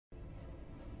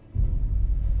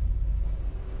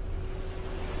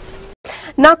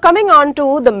Now coming on to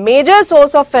the major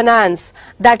source of finance,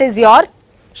 that is your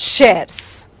shares.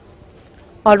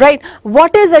 Alright,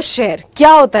 what is a share?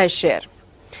 क्या होता है share?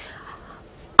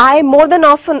 I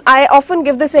often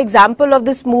give this example of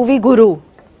this movie Guru.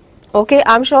 Okay,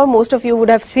 I'm sure most of you would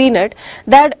have seen it,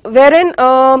 that wherein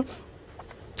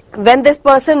when this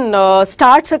person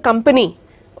starts a company,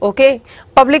 okay,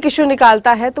 public issue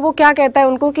निकालता है, तो वो क्या कहता है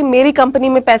उनको कि मेरी कंपनी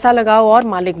में पैसा लगाओ और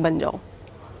मालिक बन जाओ.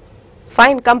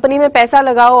 फाइन, कंपनी में पैसा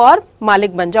लगाओ और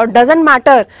मालिक बन जाओ. डजंट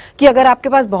मैटर कि अगर आपके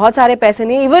पास बहुत सारे पैसे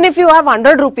नहीं, even if you have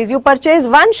 100 rupees, you purchase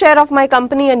 1 share of my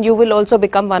company and you will also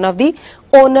become one of the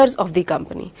owners of the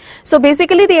company. So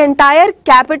basically the entire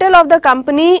capital of the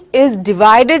company is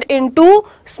divided into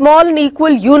small and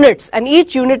equal units, and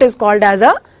each unit is called as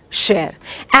a share.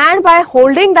 And by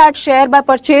holding that share, by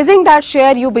purchasing that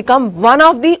share, you become one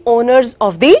of the owners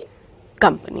of the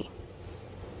company.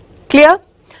 Clear?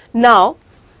 Now,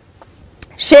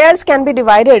 shares can be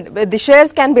divided. The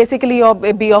shares can basically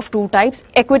be of two types: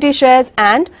 equity shares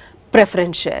and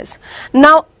preference shares.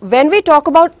 Now, when we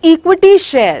talk about equity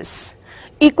shares,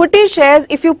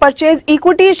 if you purchase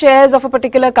equity shares of a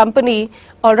particular company,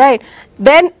 all right,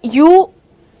 then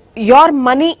your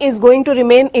money is going to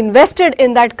remain invested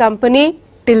in that company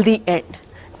till the end,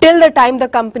 till the time the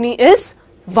company is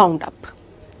wound up.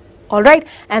 All right,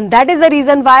 and that is the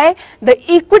reason why the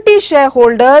equity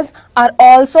shareholders are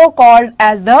also called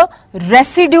as the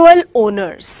residual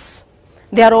owners.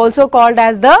 They are also called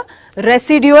as the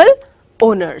residual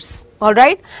owners. All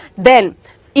right, then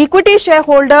equity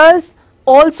shareholders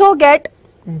also get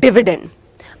dividend.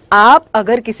 आप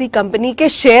अगर किसी company के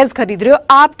shares खरीद रहे हो,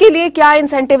 आपके लिए क्या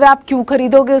इंसेंटिव है, आप क्यों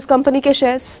खरीदोगे उस कंपनी के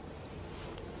शेयर्स?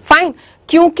 फाइन,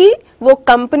 क्योंकि वो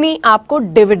कंपनी आपको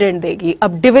डिविडेंड देगी.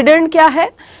 अब डिविडेंड क्या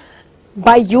है?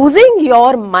 By using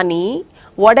your money,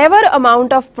 whatever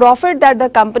amount of profit that the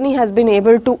company has been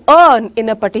able to earn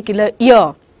in a particular year,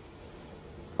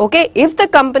 okay, if the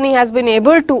company has been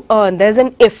able to earn, there's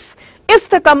an if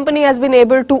the company has been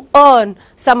able to earn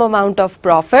some amount of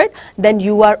profit, then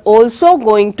you are also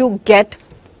going to get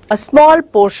a small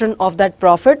portion of that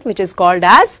profit, which is called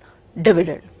as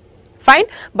dividend.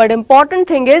 Fine, but important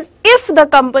thing is, if the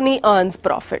company earns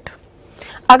profit,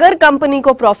 अगर company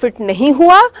को profit नहीं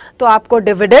हुआ तो आपको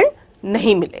dividend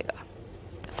नहीं मिलेगा.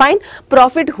 Fine,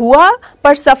 profit हुआ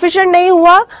पर सफिशिएंट नहीं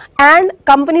हुआ and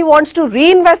company wants to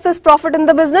reinvest this profit in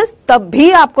the business, तब भी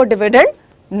आपको डिविडेंड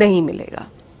नहीं मिलेगा.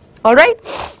 Alright,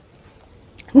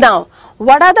 now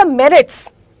what are the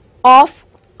merits of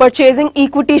purchasing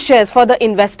equity shares for the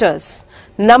investors?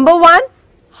 Number 1,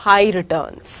 high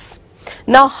returns.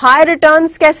 Now high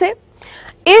returns कैसे?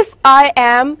 If I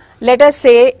am, let us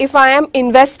say, if I am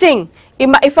investing,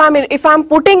 if I'm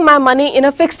putting my money in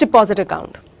a fixed deposit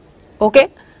account, okay,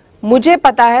 मुझे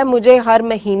पता है मुझे हर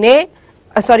महीने,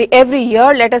 every year,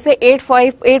 let us say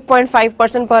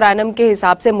 8.5% per annum के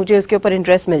हिसाब से मुझे उसके ऊपर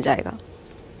इंटरेस्ट मिल जाएगा,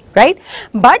 right?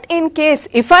 But in case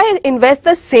if I invest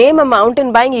the same amount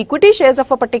in buying equity shares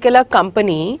of a particular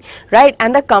company, right,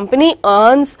 and the company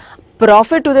earns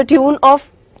profit to the tune of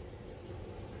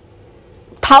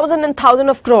thousand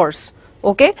of crores,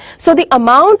 okay, so the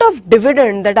amount of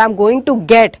dividend that I'm going to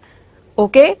get,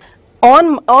 okay,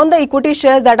 on the equity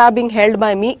shares that are being held by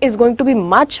me is going to be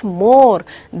much more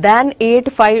than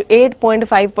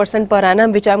 8.5% per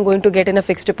annum, which I'm going to get in a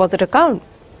fixed deposit account.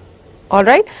 All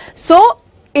right, so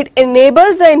it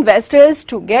enables the investors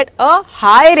to get a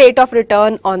high rate of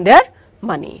return on their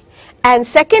money. And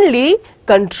secondly,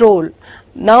 control.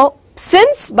 Now,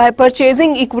 since by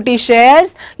purchasing equity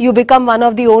shares, you become one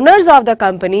of the owners of the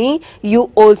company, you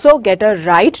also get a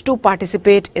right to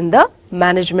participate in the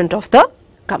management of the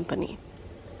company.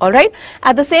 Alright.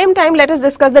 At the same time, let us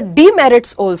discuss the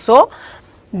demerits also.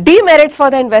 Demerits for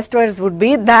the investors would be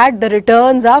that the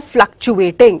returns are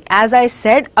fluctuating. As I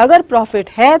said, अगर profit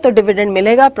है तो dividend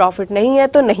मिलेगा, profit नहीं है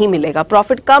तो नहीं मिलेगा,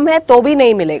 profit कम है तो भी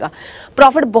नहीं मिलेगा,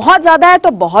 profit बहुत ज़्यादा है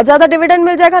तो बहुत ज़्यादा dividend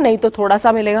मिल जाएगा, नहीं तो थोड़ा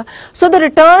सा मिलेगा. So the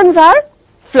returns are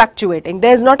fluctuating.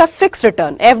 There is not a fixed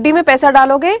return. FD में पैसा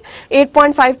डालोगे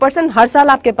 8.5% हर साल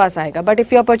आपके पास आएगा. But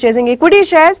if you are purchasing equity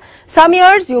shares, some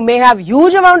years you may have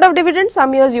huge amount of dividend,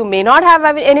 some years you may not have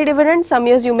any dividend, some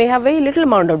years you may have very little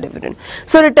amount of dividend.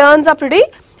 So returns are pretty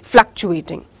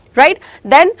fluctuating, right?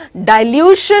 Then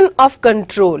dilution of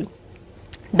control.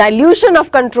 Dilution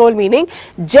of control meaning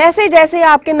जैसे जैसे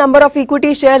आपके number of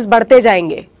equity shares बढ़ते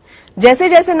जाएंगे, जैसे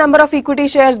जैसे number of equity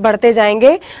shares बढ़ते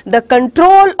जाएंगे, the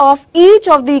control of each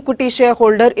of the equity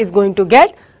shareholder is going to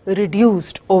get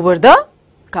reduced over the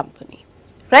company,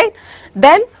 right?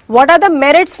 Then what are the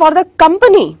merits for the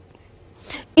company?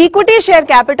 equity share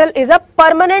capital is a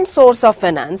permanent source of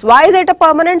finance. Why is it a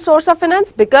permanent source of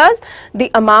finance? Because the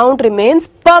amount remains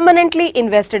permanently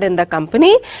invested in the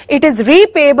company. It is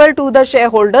repayable to the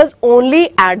shareholders only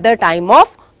at the time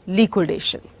of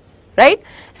liquidation. Right?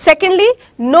 Secondly,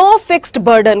 no fixed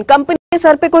burden. Company के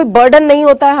sir पे कोई burden नहीं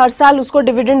होता है, हर साल उसको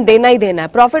dividend देना ही देना है.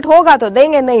 प्रॉफिट होगा तो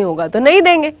देंगे, नहीं होगा तो नहीं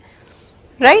देंगे.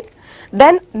 Right?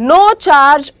 Then no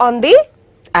charge on the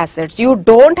assets. You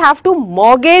don't have to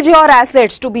mortgage your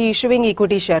assets to be issuing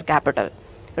equity share capital.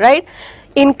 Right?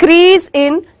 Increase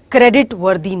in credit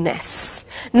worthiness.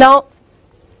 Now,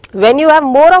 when you have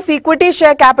more of equity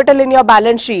share capital in your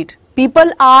balance sheet,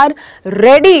 people are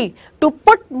ready to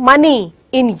put money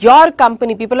in your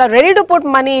company. People are ready to put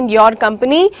money in your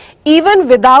company even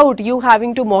without you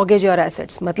having to mortgage your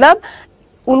assets. मतलब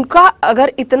उनका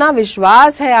अगर इतना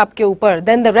विश्वास है आपके ऊपर,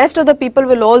 then the rest of the people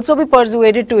will also be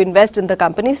persuaded to invest in the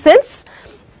company, since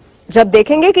जब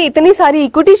देखेंगे कि इतनी सारी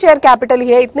इक्विटी शेयर कैपिटल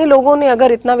है, इतने लोगों ने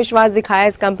अगर इतना विश्वास दिखाया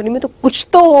इस कंपनी में, तो कुछ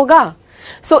तो होगा.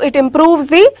 So it improves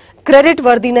the credit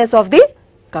worthiness of the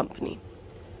company.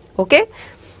 Okay?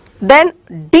 Then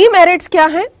demerits क्या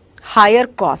है? Higher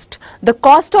cost. The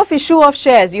cost of issue of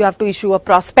shares, you have to issue a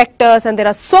prospectus and there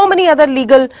are so many other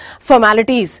legal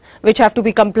formalities which have to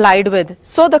be complied with.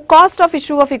 So the cost of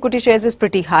issue of equity shares is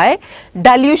pretty high.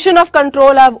 Dilution of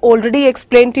control I've already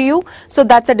explained to you. So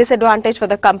that's a disadvantage for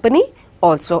the company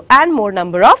also, and more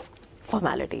number of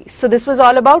formalities. So this was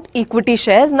all about equity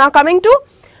shares. Now coming to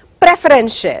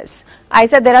preference shares. I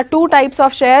said there are two types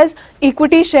of shares,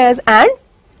 equity shares and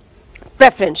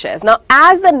preference shares. Now,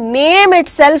 as the name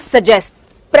itself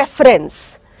suggests,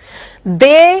 preference,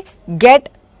 they get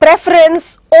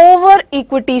preference over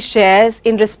equity shares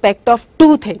in respect of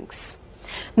two things.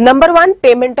 Number one,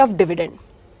 payment of dividend.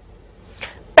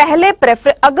 पहले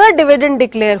preference, अगर dividend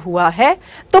declare हुआ है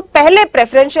तो पहले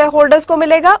preference share holders को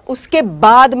मिलेगा, उसके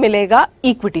बाद मिलेगा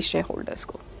इक्विटी शेयर होल्डर्स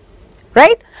को.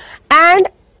 राइट? एंड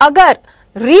अगर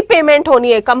रीपेमेंट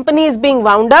होनी है, company is being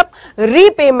wound up,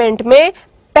 repayment में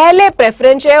पहले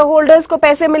प्रेफरेंस शेयर होल्डर्स को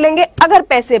पैसे मिलेंगे, अगर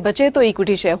पैसे बचे तो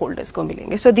इक्विटी शेयर होल्डर्स को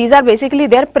मिलेंगे. So these are basically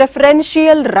there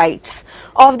preferential rights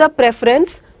of the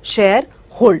preference share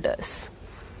holders.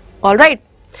 Alright?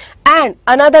 And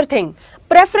another thing,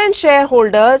 preference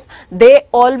shareholders, they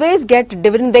always get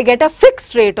dividend, they get a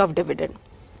fixed rate of dividend.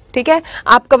 ठीक है?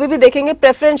 आप कभी भी देखेंगे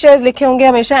preference shares लिखे होंगे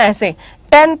हमेशा ऐसे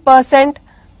 10%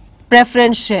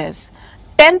 preference shares.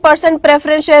 10%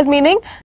 preference shares meaning